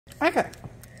Okay,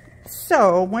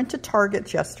 so went to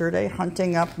Target yesterday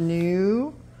hunting up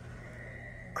new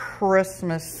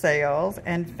Christmas sales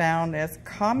and found this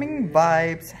Calming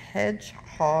Vibes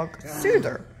Hedgehog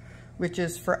Soother, which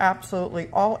is for absolutely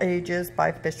all ages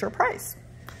by Fisher-Price.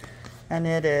 And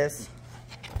it is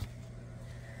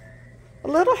a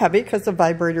little heavy because the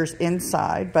vibrator's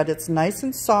inside, but it's nice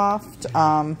and soft.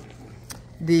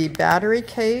 The battery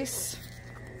case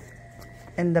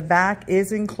in the back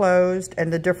is enclosed,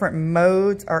 and the different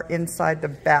modes are inside the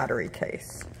battery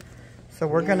case. So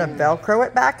we're gonna Velcro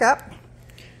it back up.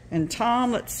 And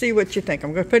Tom, let's see what you think.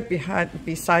 I'm gonna put it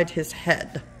beside his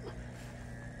head.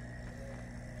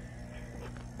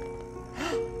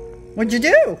 What'd you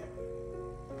do?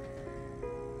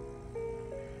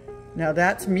 Now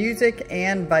that's music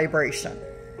and vibration.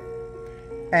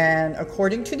 And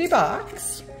according to the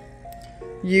box,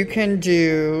 you can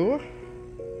do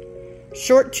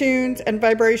short tunes and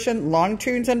vibration, long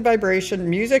tunes and vibration,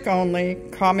 music only,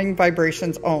 calming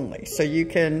vibrations only. So you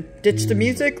can ditch the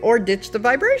music or ditch the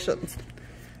vibrations.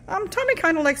 Tommy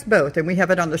kind of likes both, and we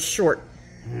have it on the short.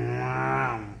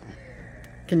 Can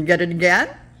you get it again?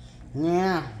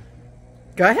 Yeah.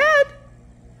 Go ahead.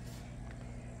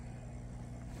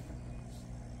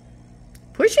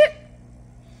 Push it.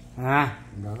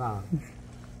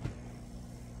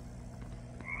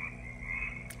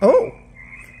 Oh,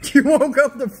 you woke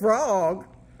up the frog.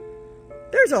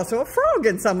 There's also a frog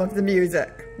in some of the music.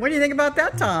 What do you think about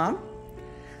that, Tom?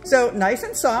 So nice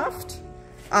and soft.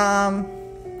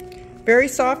 Very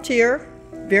soft here.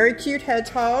 Very cute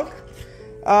hedgehog.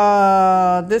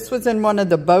 This was in one of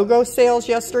the BOGO sales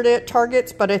yesterday at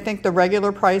Target's, but I think the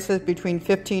regular price is between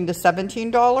 $15 to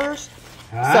 $17.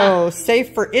 So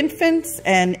safe for infants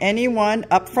and anyone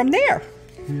up from there.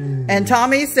 And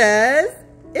Tommy says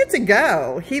it's a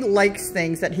go. He likes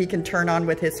things that he can turn on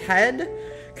with his head,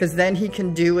 because then he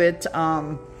can do it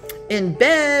in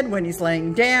bed when he's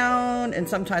laying down, and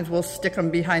sometimes we'll stick them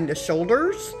behind the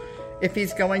shoulders if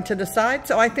he's going to the side.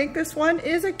 So I think this one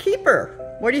is a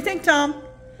keeper. What do you think, Tom?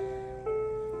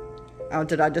 Oh,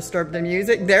 did I disturb the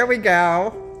music? There we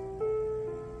go.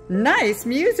 Nice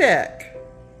music.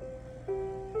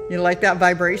 You like that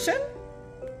vibration?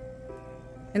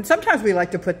 And sometimes we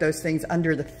like to put those things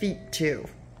under the feet too.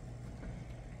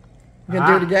 You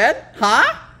gonna do it again?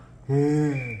 Huh?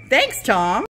 Thanks, Tom.